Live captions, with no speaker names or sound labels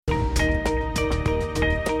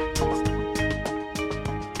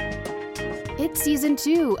It's Season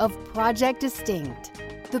 2 of Project Distinct,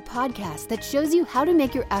 the podcast that shows you how to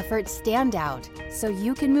make your efforts stand out so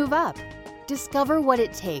you can move up. Discover what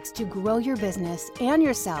it takes to grow your business and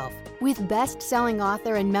yourself with best-selling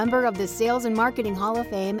author and member of the Sales and Marketing Hall of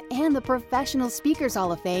Fame and the Professional Speakers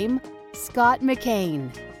Hall of Fame, Scott McKain.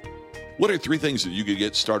 What are 3 things that you could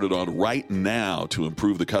get started on right now to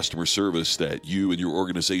improve the customer service that you and your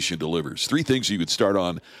organization delivers? 3 things you could start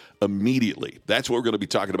on immediately. That's what we're going to be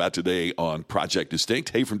talking about today on Project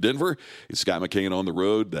Distinct. Hey, from Denver, it's Scott McKain on the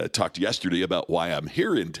road. Talked yesterday about why I'm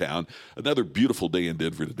here in town. Another beautiful day in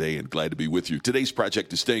Denver today, and glad to be with you. Today's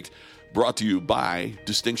Project Distinct brought to you by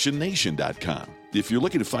DistinctionNation.com. If you're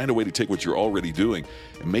looking to find a way to take what you're already doing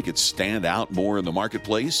and make it stand out more in the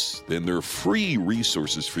marketplace, then there are free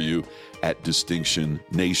resources for you at Distinction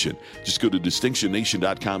Nation. Just go to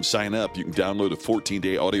DistinctionNation.com, sign up. You can download a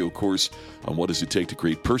 14-day audio course on what does it take to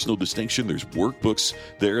create personal distinction. There's workbooks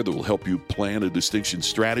there that will help you plan a distinction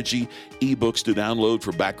strategy, ebooks to download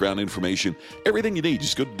for background information, everything you need.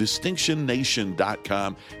 Just go to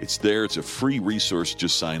DistinctionNation.com. It's there. It's a free resource.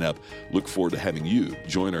 Just sign up. Look forward to having you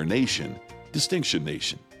join our nation, Distinction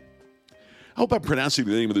Nation. I hope I'm pronouncing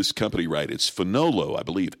the name of this company right. It's Fonolo, I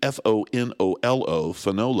believe, Fonolo,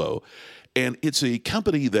 Fonolo. And it's a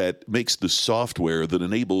company that makes the software that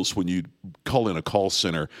enables when you call in a call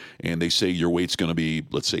center and they say your wait's going to be,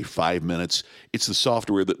 let's say, 5 minutes. It's the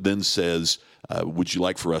software that then says, would you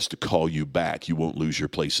like for us to call you back? You won't lose your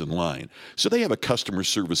place in line. So they have a customer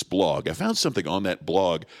service blog. I found something on that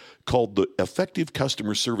blog called The Effective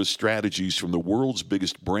Customer Service Strategies from the World's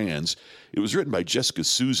Biggest Brands. It was written by Jessica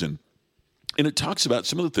Susan. And it talks about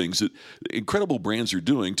some of the things that incredible brands are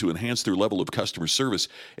doing to enhance their level of customer service.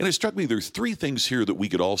 And it struck me there's 3 things here that we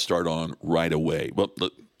could all start on right away. Well,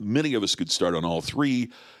 many of us could start on all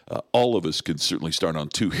 3. All of us could certainly start on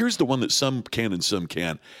 2. Here's the one that some can and some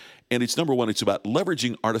can't. And it's number 1, it's about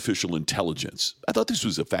leveraging artificial intelligence. I thought this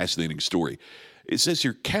was a fascinating story. It says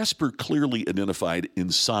here, Casper clearly identified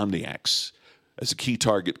insomniacs as a key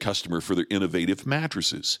target customer for their innovative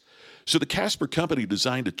mattresses. So the Casper company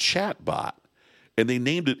designed a chat bot, and they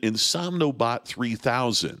named it InsomnoBot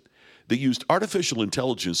 3000. They used artificial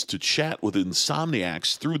intelligence to chat with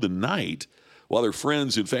insomniacs through the night while their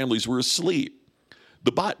friends and families were asleep.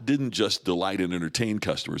 The bot didn't just delight and entertain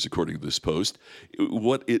customers, according to this post.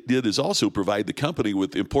 What it did is also provide the company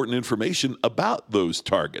with important information about those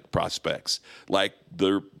target prospects, like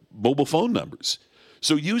their mobile phone numbers.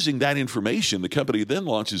 So using that information, the company then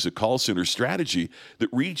launches a call center strategy that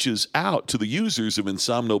reaches out to the users of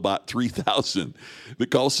InsomnoBot 3000. The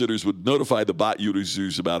call centers would notify the bot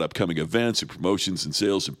users about upcoming events and promotions and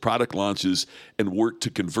sales and product launches and work to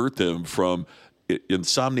convert them from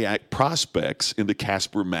insomniac prospects into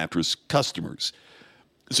Casper mattress customers.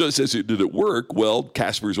 So it says, did it work? Well,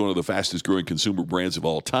 Casper is one of the fastest growing consumer brands of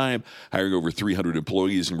all time, hiring over 300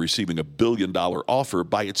 employees and receiving a $1 billion offer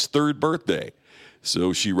by its 3rd birthday.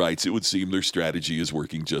 So she writes, it would seem their strategy is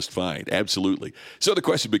working just fine. Absolutely. So the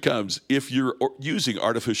question becomes, if you're using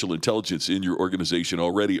artificial intelligence in your organization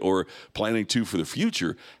already or planning to for the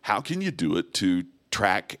future, how can you do it to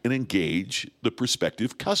track and engage the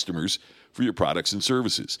prospective customers for your products and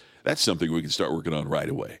services? That's something we can start working on right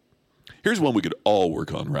away. Here's one we could all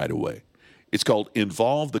work on right away. It's called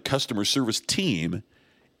Involve the Customer Service Team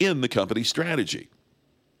in the Company Strategy.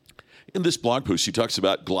 In this blog post, she talks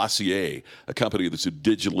about Glossier, a company that's a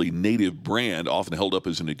digitally native brand, often held up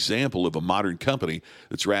as an example of a modern company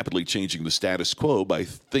that's rapidly changing the status quo by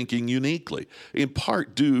thinking uniquely, in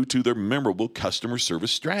part due to their memorable customer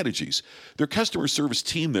service strategies. Their customer service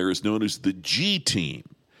team there is known as the G Team,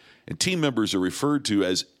 and team members are referred to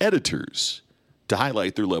as editors to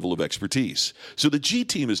highlight their level of expertise. So the G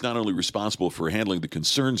Team is not only responsible for handling the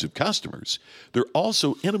concerns of customers, they're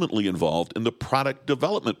also intimately involved in the product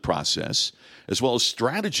development process, as well as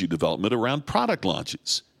strategy development around product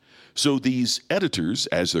launches. So these editors,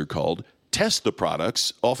 as they're called, test the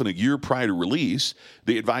products, often a year prior to release.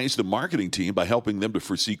 They advise the marketing team by helping them to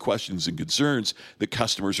foresee questions and concerns that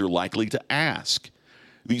customers are likely to ask.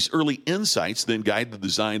 These early insights then guide the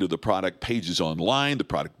design of the product pages online, the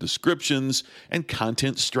product descriptions, and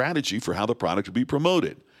content strategy for how the product will be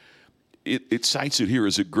promoted. It cites it here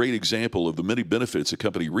as a great example of the many benefits a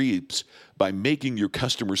company reaps by making your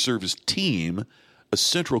customer service team a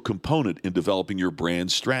central component in developing your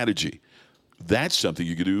brand strategy. That's something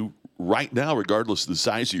you can do right now, regardless of the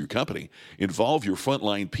size of your company. Involve your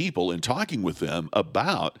frontline people in talking with them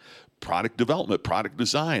about product development, product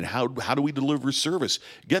design, how do we deliver service?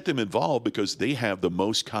 Get them involved because they have the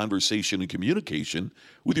most conversation and communication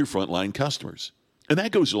with your frontline customers. And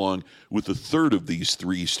that goes along with the third of these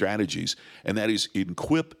three strategies, and that is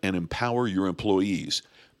equip and empower your employees.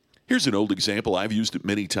 Here's an old example. I've used it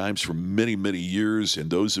many times for many, many years, and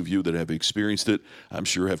those of you that have experienced it, I'm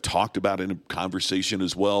sure have talked about it in a conversation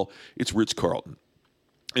as well. It's Ritz-Carlton.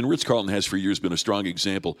 And Ritz-Carlton has for years been a strong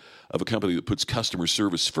example of a company that puts customer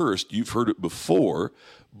service first. You've heard it before,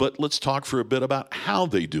 but let's talk for a bit about how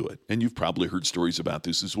they do it. And you've probably heard stories about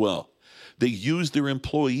this as well. They use their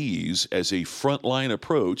employees as a frontline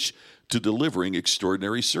approach to delivering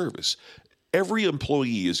extraordinary service. Every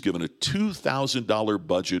employee is given a $2,000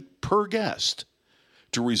 budget per guest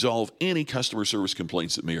to resolve any customer service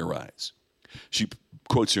complaints that may arise. She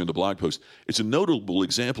quotes here in the blog post, "It's a notable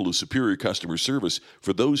example of superior customer service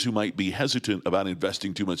for those who might be hesitant about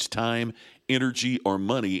investing too much time, energy, or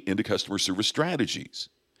money into customer service strategies."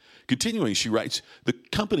 Continuing, she writes, "The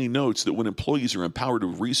company notes that when employees are empowered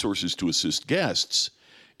with resources to assist guests,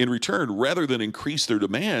 in return, rather than increase their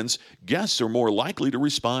demands, guests are more likely to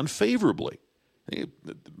respond favorably." It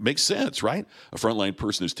makes sense, right? A frontline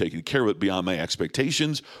person is taking care of it beyond my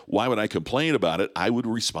expectations. Why would I complain about it? I would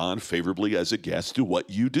respond favorably as a guest to what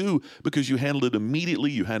you do because you handled it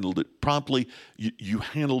immediately, you handled it promptly, you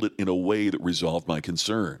handled it in a way that resolved my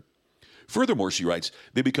concern. Furthermore, she writes,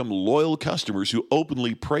 they become loyal customers who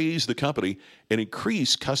openly praise the company and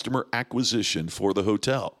increase customer acquisition for the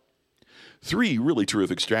hotel. 3 really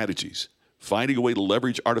terrific strategies. Finding a way to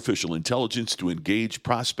leverage artificial intelligence to engage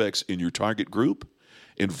prospects in your target group,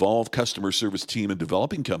 involve customer service team in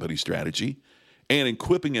developing company strategy, and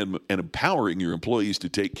equipping and empowering your employees to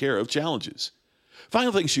take care of challenges.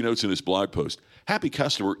 Final thing she notes in this blog post, happy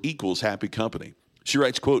customer equals happy company. She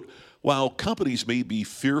writes, quote, "While companies may be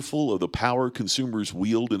fearful of the power consumers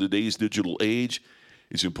wield in today's digital age,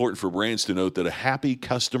 it's important for brands to note that a happy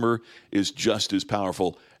customer is just as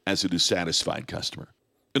powerful as a dissatisfied customer."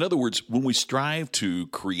 In other words, when we strive to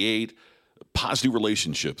create positive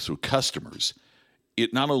relationships with customers,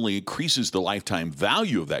 it not only increases the lifetime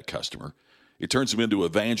value of that customer, it turns them into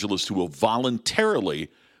evangelists who will voluntarily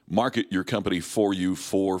market your company for you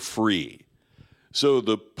for free. So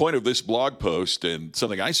the point of this blog post, and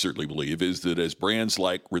something I certainly believe, is that as brands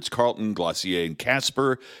like Ritz-Carlton, Glossier, and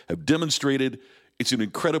Casper have demonstrated, it's an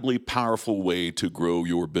incredibly powerful way to grow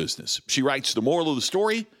your business. She writes, the moral of the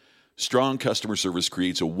story, strong customer service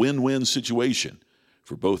creates a win-win situation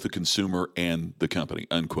for both the consumer and the company,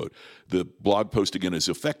 unquote. The blog post, again, is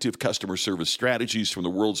Effective Customer Service Strategies from the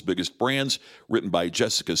World's Biggest Brands, written by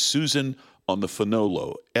Jessica Susan on the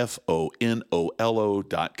Fonolo, FONOLO.com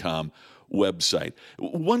website.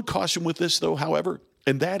 One caution with this, though, however,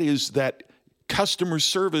 and that is that customer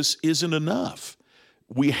service isn't enough.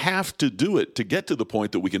 We have to do it to get to the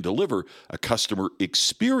point that we can deliver a customer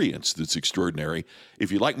experience that's extraordinary.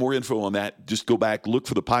 If you'd like more info on that, just go back, look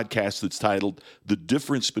for the podcast that's titled The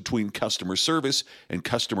Difference Between Customer Service and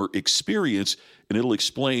Customer Experience, and it'll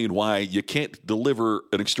explain why you can't deliver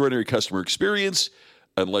an extraordinary customer experience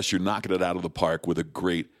unless you're knocking it out of the park with a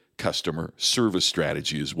great customer service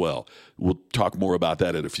strategy as well. We'll talk more about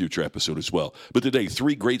that in a future episode as well. But today,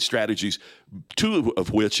 3 great strategies, 2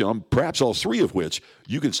 of which, perhaps all 3 of which,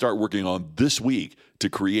 you can start working on this week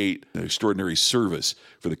to create an extraordinary service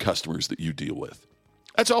for the customers that you deal with.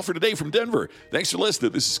 That's all for today from Denver. Thanks for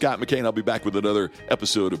listening. This is Scott McKain. I'll be back with another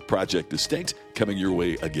episode of Project Distinct coming your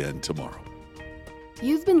way again tomorrow.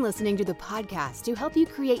 You've been listening to the podcast to help you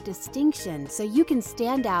create distinction so you can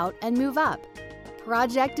stand out and move up.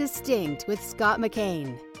 Project Distinct with Scott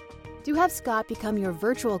McKain. To have Scott become your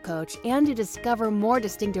virtual coach and to discover more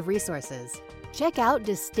distinctive resources, check out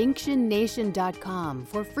DistinctionNation.com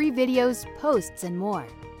for free videos, posts, and more.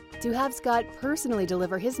 To have Scott personally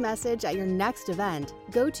deliver his message at your next event,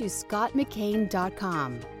 go to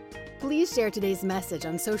ScottMcKain.com. Please share today's message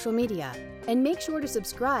on social media and make sure to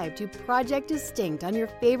subscribe to Project Distinct on your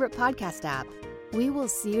favorite podcast app. We will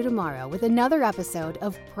see you tomorrow with another episode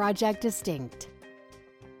of Project Distinct.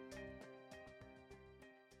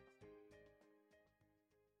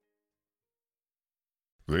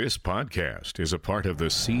 This podcast is a part of the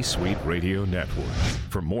C-Suite Radio Network.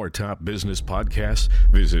 For more top business podcasts,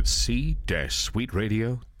 visit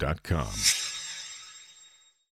c-suiteradio.com.